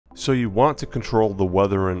So you want to control the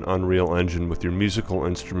weather in Unreal Engine with your musical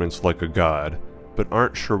instruments like a god, but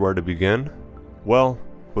aren't sure where to begin? Well,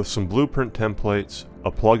 with some blueprint templates,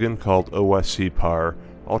 a plugin called OSC Par,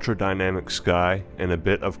 Ultra Dynamic Sky, and a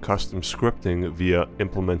bit of custom scripting via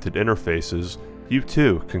implemented interfaces, you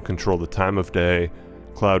too can control the time of day,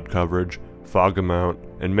 cloud coverage, fog amount,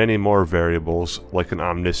 and many more variables like an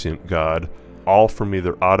omniscient god, all from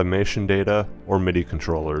either automation data or MIDI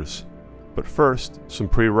controllers. But first, some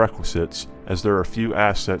prerequisites, as there are a few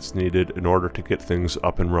assets needed in order to get things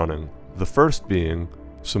up and running. The first being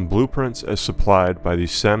some blueprints as supplied by the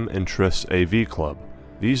SEM Interests AV Club.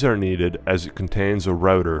 These are needed as it contains a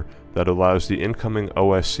router that allows the incoming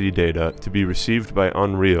OSC data to be received by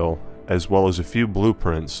Unreal, as well as a few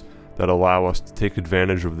blueprints that allow us to take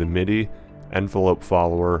advantage of the MIDI, envelope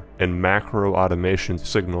follower, and macro automation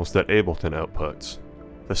signals that Ableton outputs.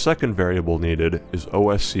 The second variable needed is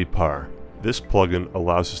OSC Par. This plugin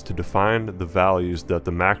allows us to define the values that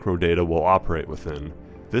the macro data will operate within.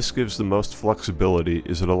 This gives the most flexibility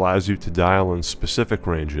as it allows you to dial in specific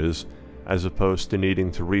ranges, as opposed to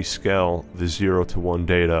needing to rescale the 0 to 1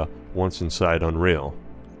 data once inside Unreal.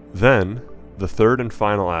 Then, the third and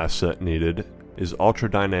final asset needed is Ultra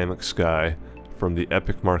Dynamic Sky from the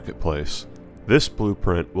Epic Marketplace. This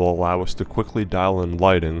blueprint will allow us to quickly dial in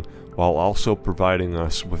lighting while also providing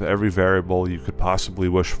us with every variable you could possibly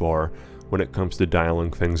wish for when it comes to dialing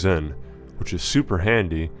things in, which is super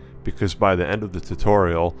handy because by the end of the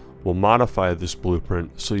tutorial we'll modify this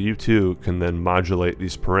blueprint so you too can then modulate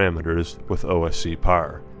these parameters with OSC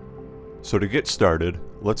Par. So to get started,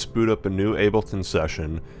 let's boot up a new Ableton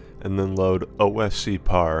session and then load OSC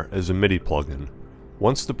Par as a MIDI plugin.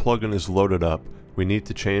 Once the plugin is loaded up, we need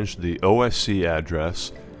to change the OSC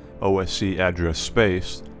address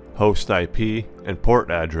space, host IP, and port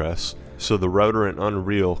address so the router in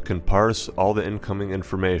Unreal can parse all the incoming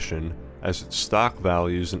information, as its stock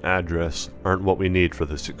values and address aren't what we need for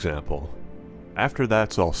this example. After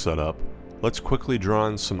that's all set up, let's quickly draw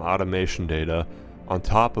in some automation data on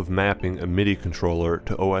top of mapping a MIDI controller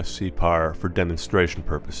to OSC Par for demonstration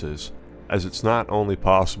purposes, as it's not only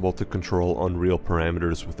possible to control Unreal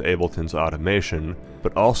parameters with Ableton's automation,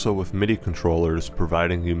 but also with MIDI controllers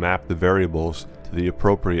providing you map the variables to the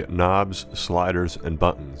appropriate knobs, sliders, and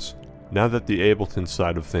buttons. Now that the Ableton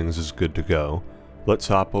side of things is good to go, let's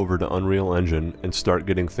hop over to Unreal Engine and start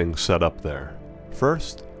getting things set up there.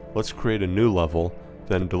 First, let's create a new level,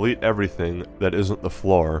 then delete everything that isn't the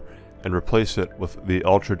floor and replace it with the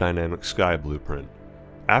Ultra Dynamic Sky blueprint.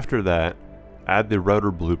 After that, add the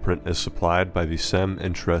router blueprint as supplied by the SEM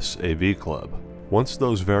Interests AV Club. Once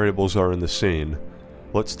those variables are in the scene,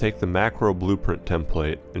 let's take the macro blueprint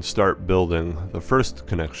template and start building the first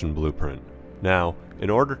connection blueprint. Now,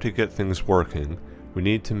 in order to get things working, we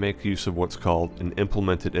need to make use of what's called an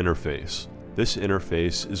implemented interface. This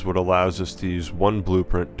interface is what allows us to use one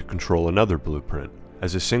blueprint to control another blueprint,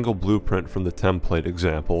 as a single blueprint from the template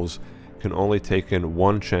examples can only take in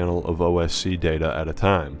one channel of OSC data at a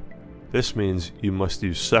time. This means you must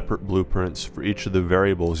use separate blueprints for each of the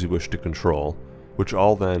variables you wish to control, which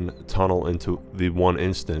all then tunnel into the one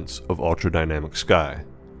instance of Ultra Dynamic Sky.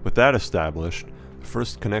 With that established, the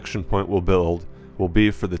first connection point we'll build will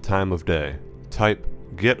be for the time of day. Type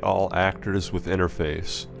get all actors with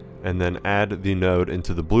interface, and then add the node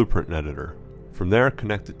into the blueprint editor. From there,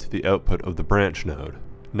 connect it to the output of the branch node.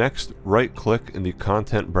 Next, right-click in the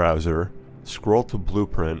content browser, scroll to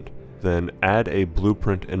blueprint, then add a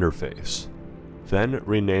blueprint interface. Then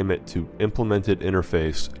rename it to implemented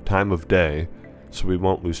interface time of day so we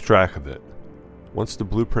won't lose track of it. Once the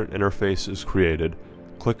blueprint interface is created,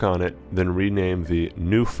 click on it, then rename the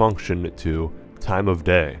new function to time of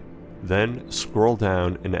day. Then scroll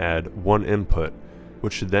down and add one input,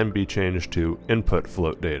 which should then be changed to input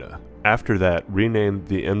float data. After that, rename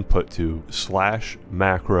the input to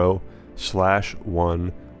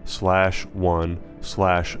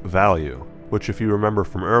 /macro/1/1/value, which, if you remember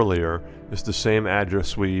from earlier, is the same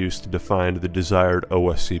address we used to define the desired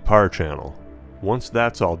OSC Par channel. Once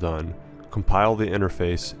that's all done, compile the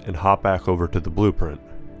interface and hop back over to the blueprint.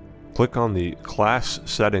 Click on the Class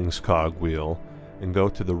Settings cogwheel and go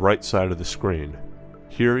to the right side of the screen.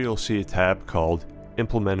 Here you'll see a tab called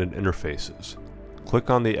Implemented Interfaces. Click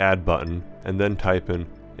on the Add button and then type in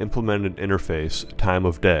Implemented Interface Time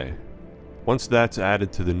of Day. Once that's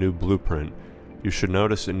added to the new blueprint, you should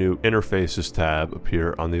notice a new Interfaces tab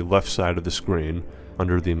appear on the left side of the screen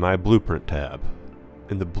under the My Blueprint tab.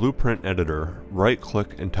 In the Blueprint editor,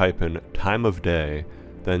 right-click and type in Time of Day,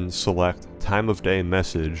 then select Time of Day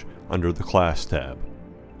Message under the Class tab.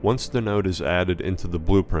 Once the node is added into the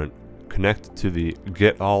blueprint, connect to the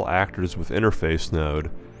Get All Actors with Interface node,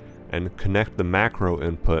 and connect the macro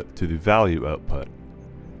input to the value output.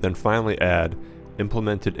 Then finally add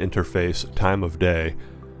Implemented Interface Time of Day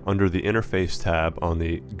under the Interface tab on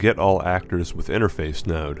the Get All Actors with Interface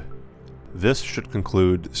node. This should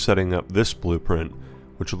conclude setting up this blueprint,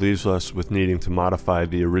 which leaves us with needing to modify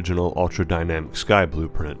the original Ultra Dynamic Sky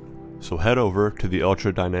blueprint. So head over to the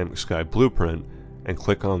Ultra Dynamic Sky blueprint and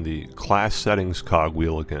click on the Class Settings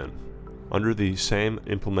cogwheel again. Under the same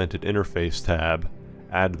Implemented Interface tab,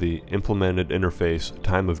 add the Implemented Interface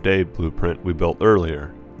Time of Day blueprint we built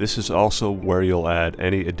earlier. This is also where you'll add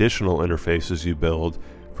any additional interfaces you build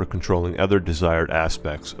for controlling other desired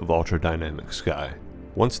aspects of Ultra Dynamic Sky.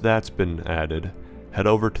 Once that's been added, head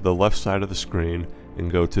over to the left side of the screen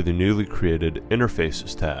and go to the newly created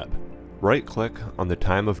Interfaces tab. Right-click on the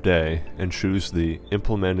time of day and choose the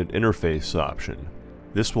Implemented Interface option.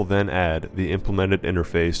 This will then add the implemented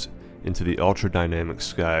interface into the Ultra Dynamic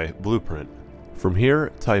Sky blueprint. From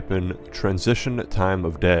here, type in Transition Time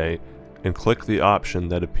of Day and click the option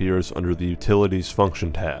that appears under the Utilities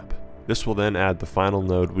Function tab. This will then add the final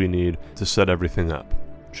node we need to set everything up.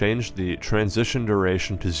 Change the transition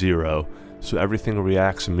duration to 0 so everything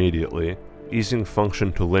reacts immediately, easing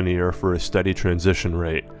function to linear for a steady transition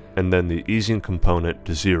rate, and then the easing component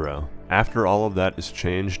to 0. After all of that is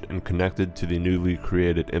changed and connected to the newly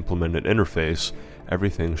created implemented interface,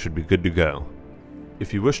 everything should be good to go.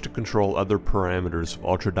 If you wish to control other parameters of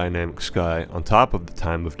Ultra Dynamic Sky on top of the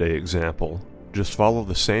time of day example, just follow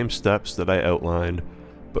the same steps that I outlined,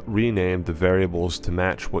 but rename the variables to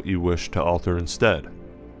match what you wish to alter instead.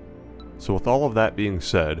 So with all of that being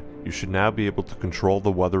said, you should now be able to control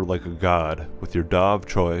the weather like a god with your DAW of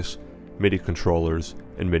choice, MIDI controllers,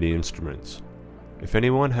 and MIDI instruments. If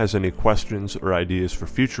anyone has any questions or ideas for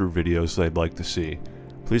future videos they'd like to see,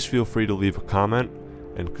 please feel free to leave a comment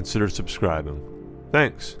and consider subscribing.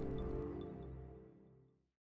 Thanks!